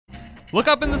Look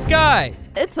up in the sky.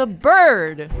 It's a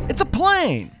bird. It's a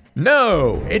plane.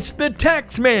 No, it's the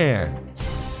tax man.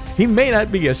 He may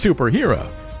not be a superhero,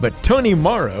 but Tony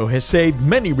Morrow has saved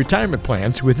many retirement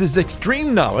plans with his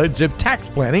extreme knowledge of tax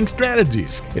planning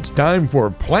strategies. It's time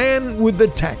for Plan with the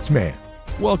Tax Man.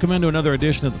 Welcome into another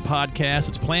edition of the podcast.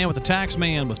 It's Plan with the Tax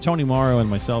Man with Tony Morrow and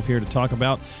myself here to talk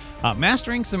about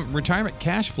mastering some retirement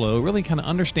cash flow, really kind of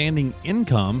understanding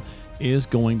income is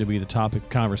going to be the topic of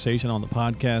conversation on the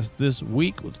podcast this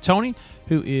week with Tony,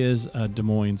 who is Des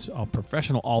Moines'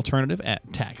 professional alternative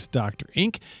at Tax Doctor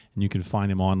Inc. And you can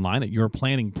find him online at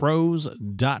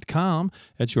yourplanningpros.com.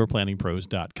 That's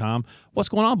yourplanningpros.com. What's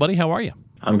going on, buddy? How are you?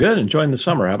 I'm good. Enjoying the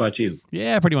summer. How about you?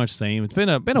 Yeah, pretty much the same. It's been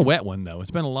a wet one though.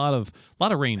 It's been a lot of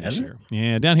rain this year.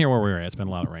 Yeah, down here where we're at, it's been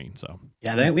a lot of rain. So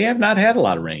yeah, we have not had a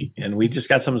lot of rain, and we just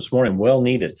got some this morning. Well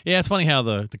needed. Yeah, it's funny how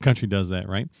the country does that,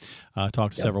 right? I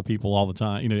talk to several people all the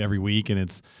time, every week, and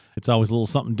it's always a little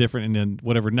something different in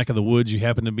whatever neck of the woods you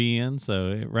happen to be in.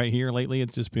 So right here lately,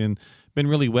 it's just been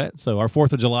really wet. So our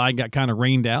 4th of July got kind of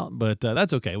rained out, but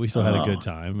that's okay. We still had a good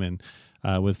time and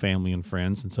with family and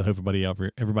friends, and so everybody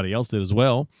else did as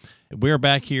well. We're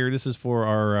back here. This is for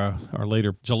our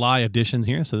later July edition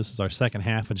here. So this is our second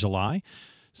half of July.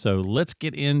 So let's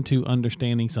get into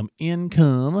understanding some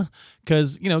income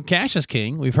because, cash is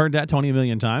king. We've heard that, Tony, a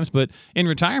million times. But in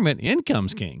retirement,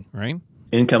 income's king, right?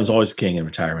 Income's always king in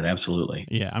retirement. Absolutely.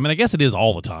 Yeah. I mean, I guess it is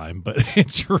all the time, but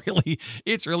it's really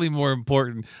more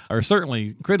important, or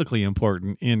certainly critically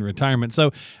important in retirement.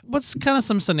 So what's kind of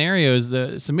some scenarios,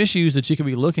 some issues that you could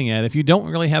be looking at if you don't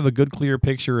really have a good, clear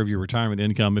picture of your retirement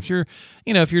income? If you're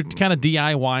kind of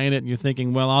DIYing it and you're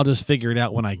thinking, well, I'll just figure it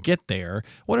out when I get there.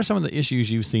 What are some of the issues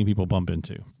you've seen people bump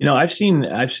into? I've seen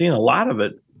a lot of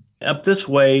it up this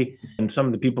way, and some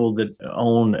of the people that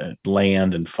own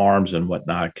land and farms and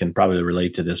whatnot can probably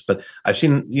relate to this. But I've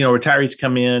seen, retirees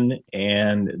come in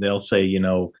and they'll say,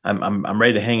 I'm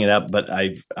ready to hang it up, but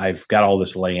I've got all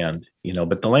this land,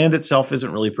 but the land itself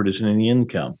isn't really producing any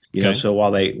income, Okay. So while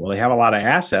they have a lot of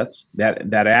assets,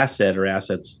 that asset or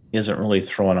assets isn't really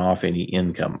throwing off any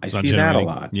income. I see that a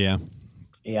lot. Yeah.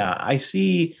 Yeah, I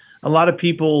see a lot of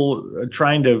people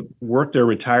trying to work their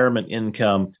retirement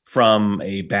income from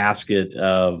a basket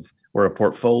of or a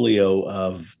portfolio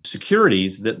of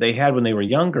securities that they had when they were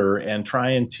younger and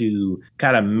trying to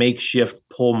kind of makeshift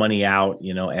pull money out,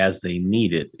 as they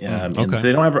need it. And so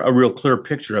they don't have a real clear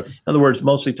picture of, in other words,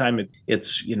 most of the time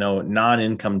it's,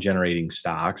 non-income generating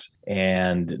stocks,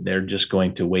 and they're just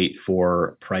going to wait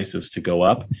for prices to go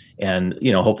up and,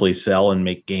 hopefully sell and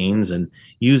make gains and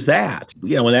use that.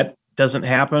 When that doesn't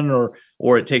happen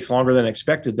or it takes longer than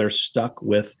expected, they're stuck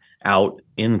without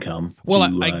income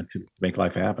to make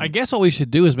life happen. I guess what we should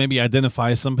do is maybe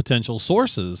identify some potential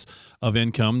sources of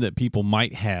income that people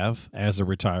might have as a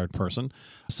retired person.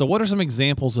 So what are some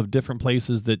examples of different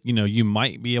places that, you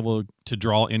might be able to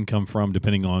draw income from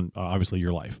depending on obviously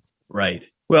your life? Right.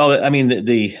 Well, I mean,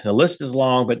 the list is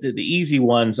long, but the easy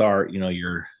ones are,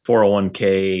 your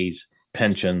 401ks,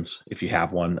 pensions, if you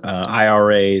have one,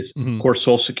 IRAs, of course,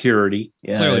 Social Security.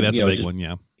 Clearly, that's a big one,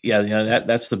 yeah. Yeah,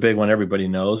 that's the big one everybody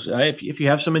knows. If you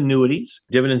have some annuities,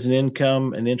 dividends and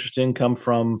income and interest income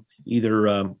from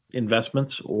either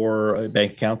investments or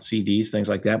bank accounts, CDs, things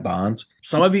like that, bonds.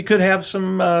 Some of you could have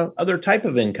some other type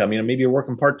of income. Maybe you're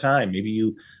working part-time. Maybe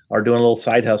you are doing a little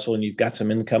side hustle and you've got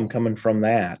some income coming from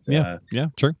that. Yeah,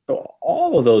 sure. So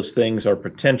all of those things are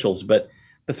potentials, but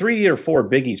the 3 or 4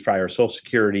 biggies probably are Social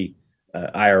Security,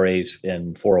 IRAs,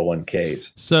 and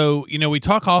 401ks. So, we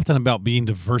talk often about being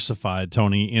diversified,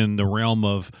 Tony, in the realm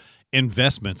of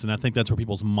investments. And I think that's where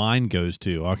people's mind goes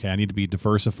to. Okay, I need to be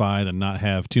diversified and not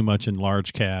have too much in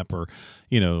large cap or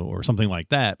something like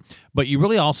that. But you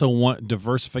really also want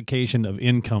diversification of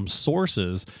income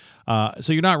sources.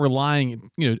 So you're not relying,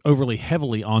 overly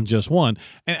heavily on just one.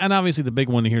 And obviously the big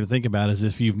one here to think about is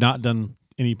if you've not done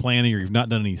any planning or you've not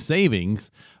done any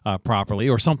savings properly,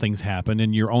 or something's happened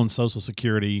and your own Social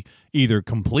Security either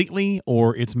completely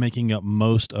or it's making up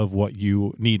most of what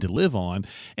you need to live on.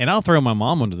 And I'll throw my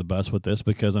mom under the bus with this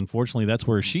because unfortunately that's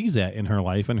where she's at in her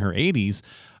life in her 80s.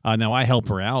 Now I help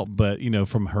her out, but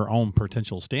from her own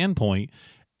potential standpoint,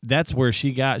 that's where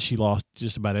she lost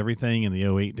just about everything in the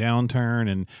 2008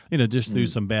 downturn and, just through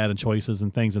some bad choices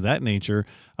and things of that nature.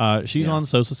 She's on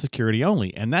Social Security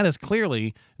only. And that is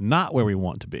clearly not where we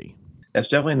want to be. That's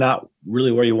definitely not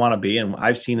really where you want to be. And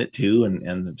I've seen it too.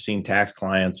 And I've seen tax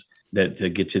clients that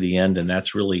get to the end and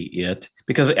that's really it.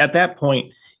 Because at that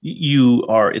point,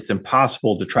 it's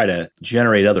impossible to try to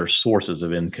generate other sources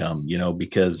of income,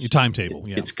 because Your timetable,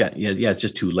 yeah. it's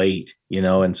just too late,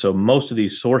 and so most of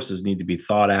these sources need to be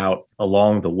thought out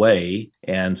along the way.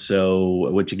 And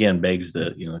so, which again begs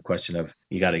the question of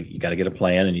you got to get a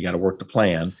plan, and you got to work the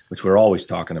plan, which we're always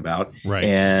talking about. Right.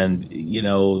 And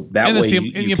that and way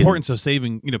the importance of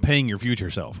saving, paying your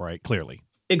future self, right? Clearly.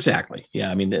 Exactly.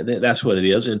 Yeah. I mean, that's what it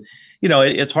is. And,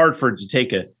 it's hard for it to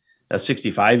take a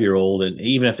 65-year-old, and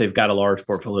even if they've got a large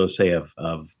portfolio, say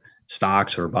of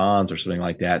stocks or bonds or something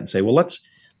like that, and say, well, let's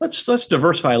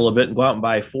diversify a little bit and go out and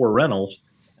buy 4 rentals.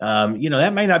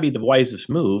 That might not be the wisest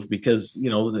move, because,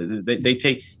 they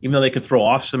take, even though they could throw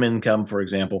off some income, for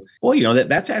example, well,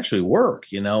 that's actually work,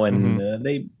 and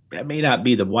that may not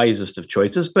be the wisest of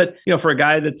choices. But, for a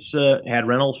guy that's had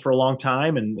rentals for a long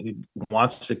time and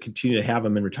wants to continue to have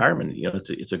them in retirement,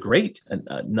 it's a great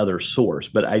another source.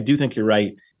 But I do think you're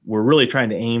right. We're really trying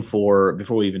to aim for,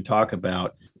 before we even talk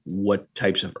about what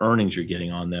types of earnings you're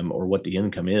getting on them or what the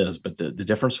income is, but the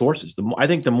different sources. I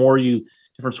think the more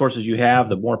different sources you have,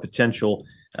 the more potential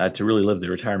to really live the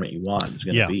retirement you want is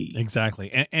going to be.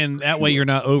 Exactly. And that way you're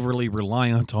not overly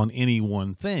reliant on any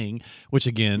one thing, which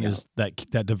again is that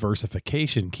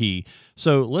diversification key.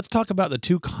 So let's talk about the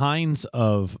two kinds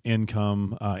of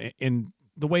income in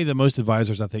the way that most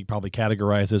advisors, I think, probably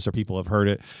categorize this, or people have heard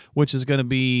it, which is going to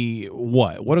be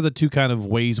what? What are the two kind of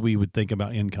ways we would think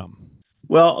about income?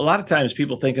 Well, a lot of times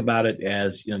people think about it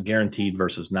as, guaranteed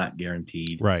versus not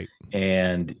guaranteed. Right.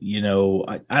 And,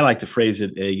 I like to phrase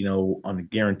it, on the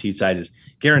guaranteed side is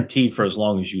guaranteed for as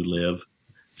long as you live.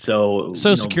 So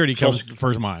Social Security comes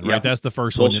first mind, right? That's the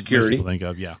first one that most people think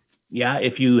of. Yeah. Yeah.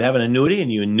 If you have an annuity and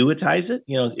you annuitize it,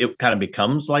 it kind of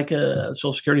becomes like a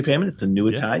Social Security payment. It's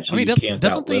annuitized. So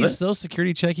doesn't the Social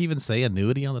Security check even say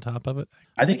annuity on the top of it?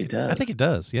 I think it does. I think it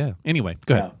does. Yeah. Anyway,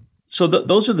 go ahead. So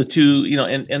those are the two,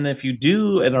 and if you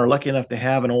do and are lucky enough to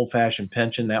have an old-fashioned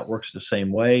pension, that works the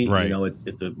same way. Right.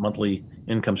 It's a monthly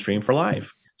income stream for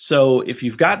life. So if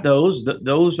you've got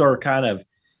those are kind of,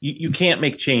 you can't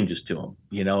make changes to them.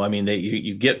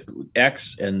 You get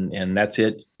X and that's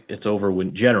it. It's over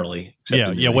when generally.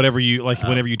 Whatever you like,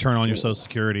 whenever you turn on your Social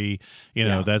Security,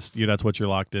 that's what you're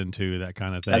locked into, that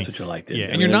kind of thing. That's what you're locked into. Yeah,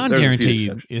 and your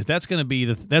non-guaranteed that's going to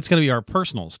be our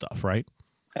personal stuff, right?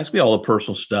 That's going to be all the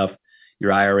personal stuff,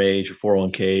 your IRAs, your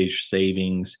 401ks, your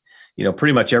savings,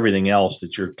 pretty much everything else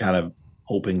that you're kind of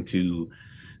hoping to,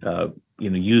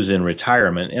 use in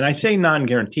retirement. And I say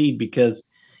non-guaranteed because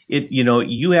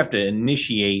you have to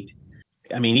initiate.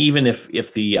 I mean, even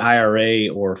if the IRA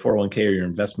or 401k or your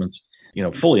investments,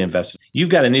 fully invested, you've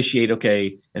got to initiate,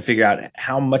 and figure out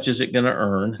how much is it going to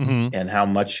earn and how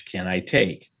much can I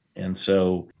take. And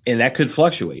that could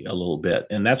fluctuate a little bit.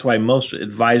 And that's why most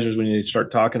advisors, when they start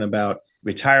talking about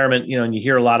retirement, and you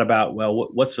hear a lot about, well,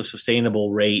 what's the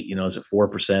sustainable rate? Is it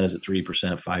 4%? Is it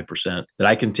 3%, 5% that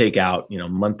I can take out,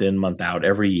 month in, month out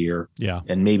every year? Yeah.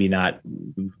 And maybe not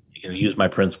use my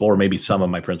principal, or maybe some of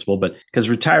my principal, but because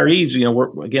retirees,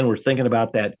 we're thinking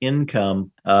about that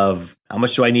income of how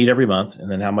much do I need every month,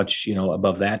 and then how much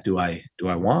above that do I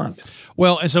want.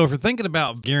 Well, and so if we're thinking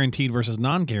about guaranteed versus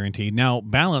non-guaranteed, now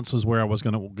balance was where I was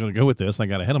going to go with this. I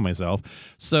got ahead of myself.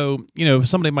 So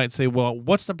somebody might say, well,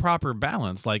 what's the proper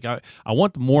balance? Like I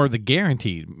want more of the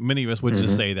guaranteed. Many of us would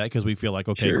just say that because we feel like,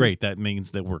 okay, great, that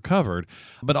means that we're covered.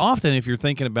 But often if you're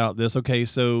thinking about this,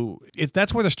 so if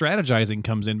that's where the strategizing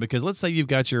comes in, because let's say you've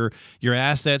got your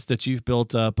assets that you've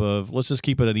built up of, let's just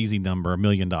keep it an easy number, $1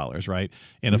 million, right?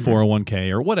 In a 401k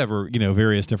or whatever,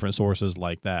 various different sources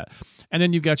like that. And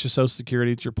then you've got your Social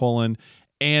Security that you're pulling.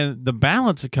 And the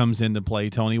balance that comes into play,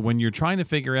 Tony, when you're trying to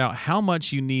figure out how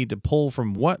much you need to pull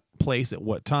from what place at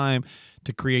what time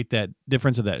to create that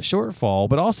difference of that shortfall,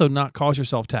 but also not cause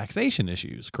yourself taxation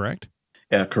issues, correct?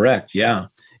 Yeah, correct. Yeah.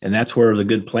 And that's where the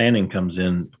good planning comes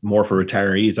in more for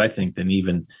retirees, I think, than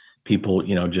even people,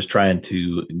 just trying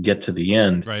to get to the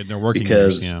end. Right. In their working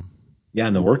years. Yeah,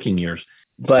 in the working years.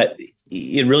 But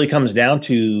it really comes down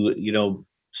to,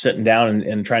 sitting down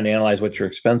and trying to analyze what your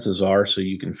expenses are so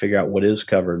you can figure out what is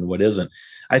covered and what isn't.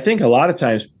 I think a lot of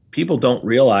times people don't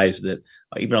realize that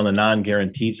even on the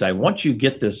non-guaranteed side, once you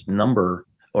get this number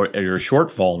or your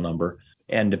shortfall number,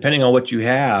 and depending on what you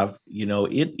have,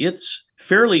 it's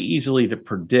fairly easily to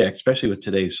predict, especially with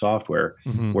today's software,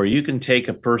 where you can take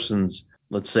a person's,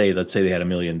 let's say they had $1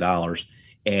 million,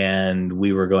 and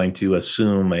we were going to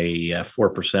assume a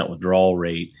 4% withdrawal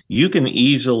rate. You can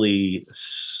easily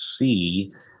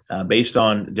see, based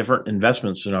on different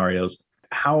investment scenarios,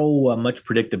 how much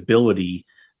predictability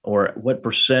or what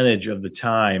percentage of the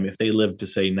time, if they lived to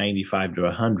say 95 to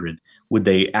 100, would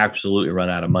they absolutely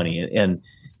run out of money? And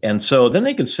And so then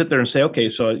they can sit there and say, okay,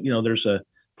 so, there's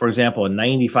for example, a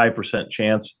 95%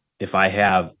 chance if I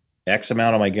have X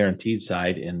amount on my guaranteed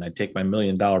side and I take my $1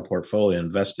 million portfolio and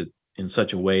invest it in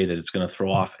such a way that it's going to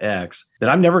throw off X, that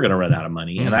I'm never going to run out of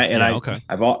money.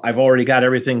 I've already got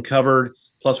everything covered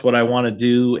plus what I want to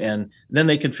do. And then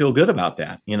they can feel good about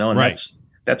that, and right.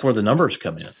 That's where the numbers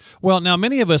come in. Well, now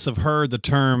many of us have heard the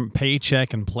term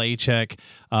paycheck and playcheck,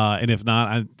 and if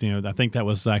not, I think that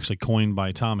was actually coined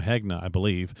by Tom Hegna, I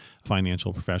believe, a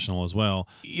financial professional as well.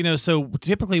 So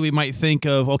typically we might think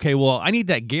of, okay, well, I need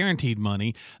that guaranteed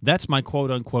money. That's my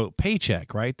quote unquote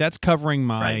paycheck, right? That's covering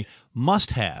my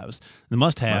must-haves. The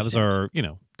must-haves are,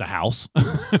 the house,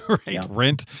 right? Yeah.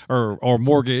 Rent or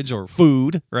mortgage or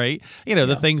food, right?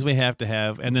 The things we have to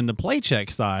have, and then the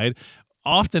playcheck side.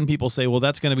 Often people say, well,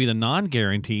 that's going to be the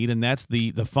non-guaranteed, and that's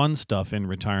the fun stuff in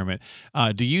retirement.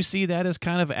 Do you see that as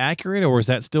kind of accurate, or is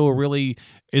that still really,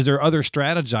 is there other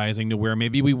strategizing to where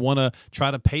maybe we want to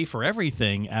try to pay for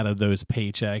everything out of those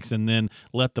paychecks and then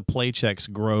let the playchecks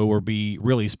grow or be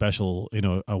really special,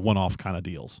 a one-off kind of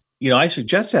deals? I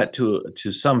suggest that to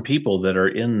some people that are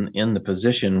in the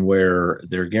position where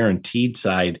their guaranteed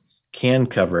side can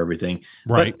cover everything.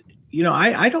 Right. But,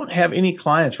 I don't have any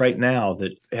clients right now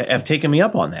that have taken me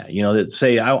up on that, that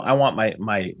say, I want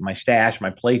my stash, my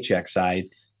playcheck side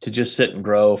to just sit and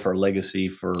grow for legacy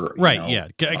for, right. Yeah.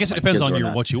 I guess it depends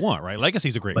on what you want, right? Legacy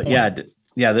is a great point.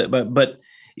 But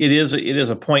it is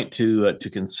a point to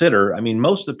consider. I mean,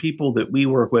 most of the people that we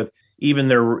work with, even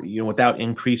they're, without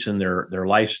increasing their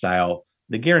lifestyle,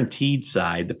 the guaranteed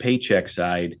side, the paycheck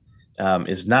side,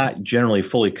 is not generally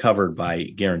fully covered by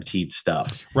guaranteed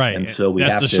stuff. Right. And so we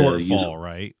that's have the to shortfall,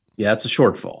 right? Yeah, it's a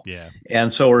shortfall. Yeah.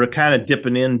 And so we're kind of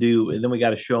dipping into, and then we got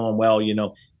to show them, well,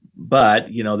 but,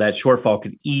 that shortfall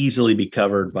could easily be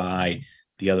covered by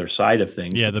the other side of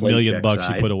things. Yeah, the $1 million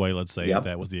you put away, let's say, if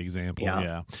that was the example.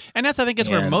 Yeah. And that's, I think, is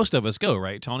where most of us go,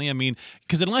 right, Tony? I mean,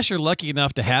 because unless you're lucky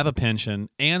enough to have a pension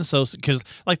and because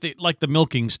like the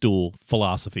milking stool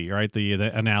philosophy, right? The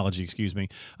analogy,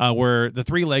 where the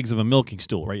three legs of a milking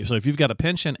stool, right? So if you've got a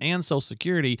pension and Social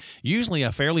Security, usually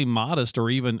a fairly modest or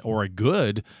a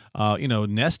good,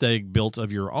 nest egg built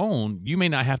of your own, you may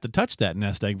not have to touch that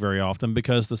nest egg very often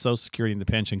because the Social Security and the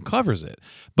pension covers it.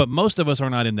 But most of us are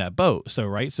not in that boat.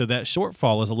 So that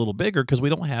shortfall is a little bigger because we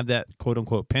don't have that quote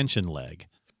unquote pension leg.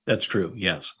 That's true.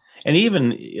 Yes. And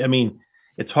even, I mean,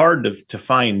 it's hard to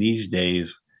find these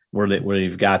days where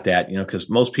they've got that, because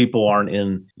most people aren't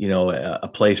in, a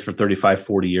place for 35,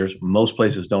 40 years. Most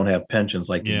places don't have pensions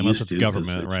like they used to.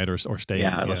 Government, right? Or state.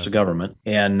 Yeah, unless the government.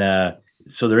 And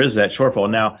so there is that shortfall.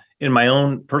 Now, in my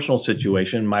own personal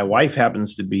situation, my wife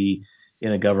happens to be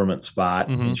in a government spot,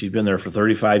 and she's been there for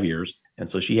 35 years. And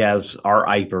so she has our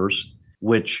IPERS,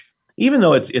 which, even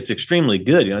though it's extremely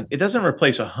good, it doesn't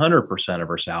replace 100% of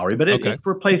her salary, but it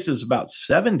replaces about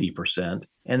 70%.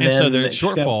 And then so the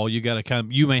shortfall,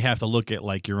 you may have to look at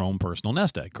like your own personal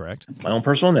nest egg, correct? My own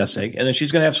personal nest egg. And then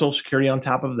she's going to have Social Security on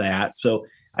top of that. So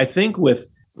I think with,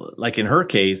 like in her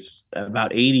case, about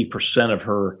 80% of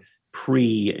her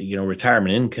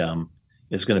retirement income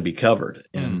is going to be covered.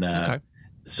 And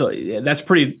so that's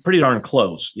pretty darn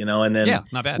close, and then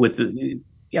not bad. With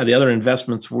the other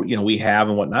investments we have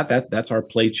and whatnot, that's our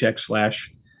playcheck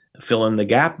 / fill in the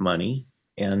gap money,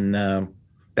 and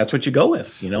that's what you go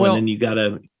with, and then you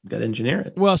gotta engineer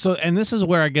it. Well, and this is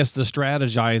where I guess the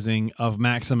strategizing of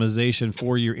maximization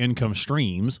for your income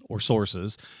streams or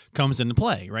sources comes into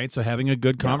play, right? So having a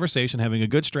good conversation, having a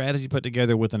good strategy put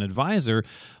together with an advisor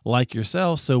like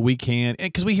yourself, so we can,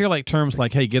 because we hear like terms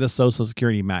like, hey, get a Social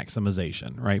Security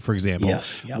maximization, right? For example,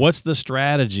 what's the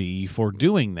strategy for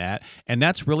doing that? And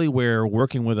that's really where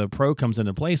working with a pro comes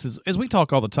into place. As we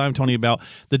talk all the time, Tony, about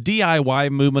the DIY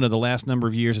movement of the last number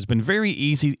of years has been very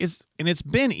easy. It's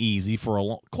been easy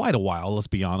for quite a while, let's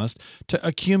be honest, to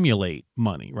accumulate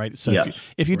money, right? So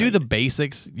if you do the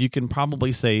basics, you can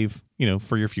probably save,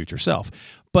 for your future self.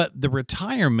 But the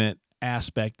retirement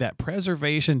aspect, that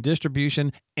preservation,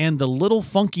 distribution, and the little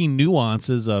funky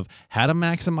nuances of how to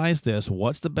maximize this,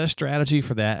 what's the best strategy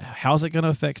for that, how's it going to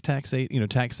affect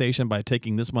taxation by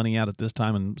taking this money out at this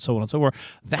time, and so on and so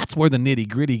forth. That's where the nitty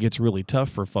gritty gets really tough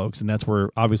for folks, and that's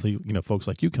where obviously folks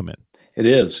like you come in. It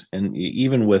is, and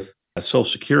even with Social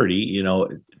Security,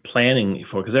 planning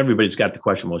for, because everybody's got the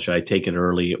question, well, should I take it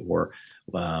early, or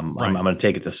I'm going to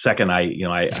take it the second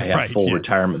I have full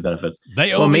retirement benefits.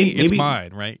 They owe me, it's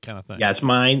mine, right? Kind of thing. Yeah, it's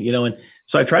mine, and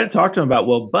so I try to talk to them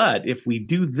about, but if we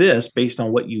do this based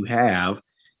on what you have,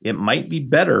 it might be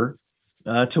better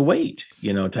to wait,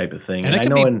 type of thing. And it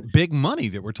could be big money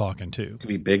that we're talking to. It could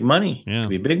be big money. Yeah. It could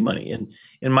be big money. And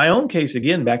in my own case,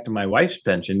 again, back to my wife's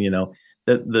pension,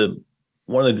 the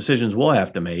one of the decisions we'll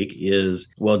have to make is,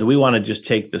 well, do we want to just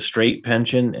take the straight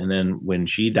pension and then when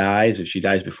she dies, if she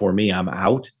dies before me, I'm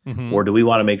out? Mm-hmm. Or do we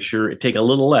want to make sure take a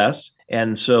little less?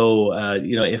 And so,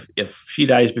 if she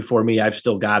dies before me, I've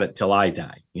still got it till I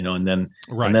die, and then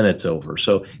it's over.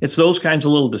 So it's those kinds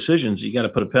of little decisions you got to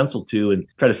put a pencil to and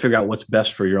try to figure out what's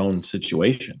best for your own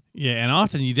situation. Yeah, and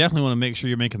often you definitely want to make sure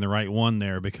you're making the right one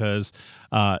there because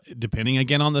depending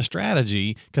again on the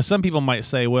strategy, because some people might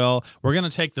say, well, we're going to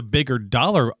take the bigger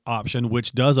dollar option,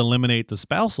 which does eliminate the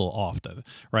spousal often,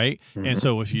 right? Mm-hmm. And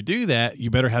so if you do that, you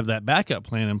better have that backup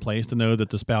plan in place to know that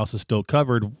the spouse is still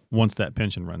covered once that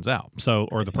pension runs out. So,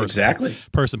 or the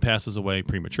person passes away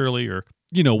prematurely or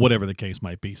whatever the case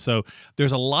might be. So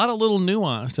there's a lot of little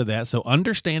nuance to that. So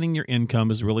understanding your income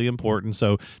is really important.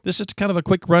 So this is just kind of a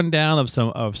quick rundown of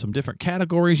some different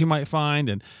categories you might find.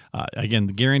 And again,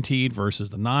 the guaranteed versus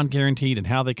the non-guaranteed and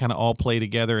how they kind of all play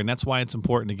together. And that's why it's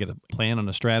important to get a plan on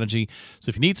a strategy. So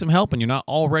if you need some help and you're not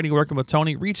already working with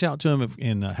Tony, reach out to him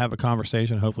and have a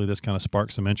conversation. Hopefully this kind of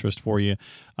sparks some interest for you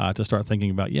to start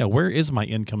thinking about, where is my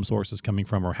income sources coming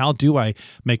from? Or how do I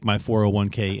make my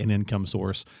 401k an income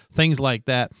source? Things like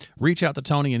that. Reach out to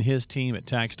Tony and his team at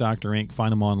Tax Doctor Inc.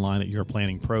 Find them online at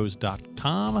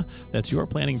yourplanningpros.com. That's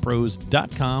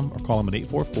yourplanningpros.com, or call them at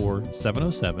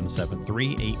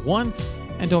 844-707-7381.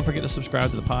 And don't forget to subscribe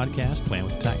to the podcast, Plan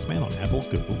with the Taxman, on Apple,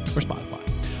 Google, or Spotify.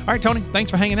 All right, Tony, thanks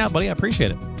for hanging out, buddy. I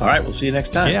appreciate it. All right, we'll see you next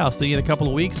time. Yeah, I'll see you in a couple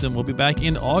of weeks, and we'll be back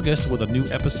in August with a new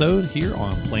episode here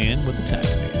on Plan with the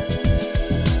Taxman.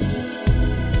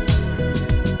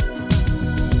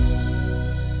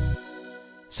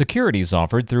 Securities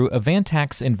offered through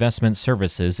Avantax Investment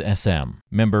Services, SM.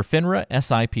 Member FINRA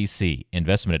SIPC.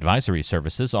 Investment advisory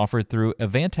services offered through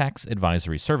Avantax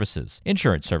Advisory Services.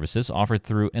 Insurance services offered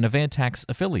through an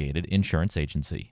Avantax-affiliated insurance agency.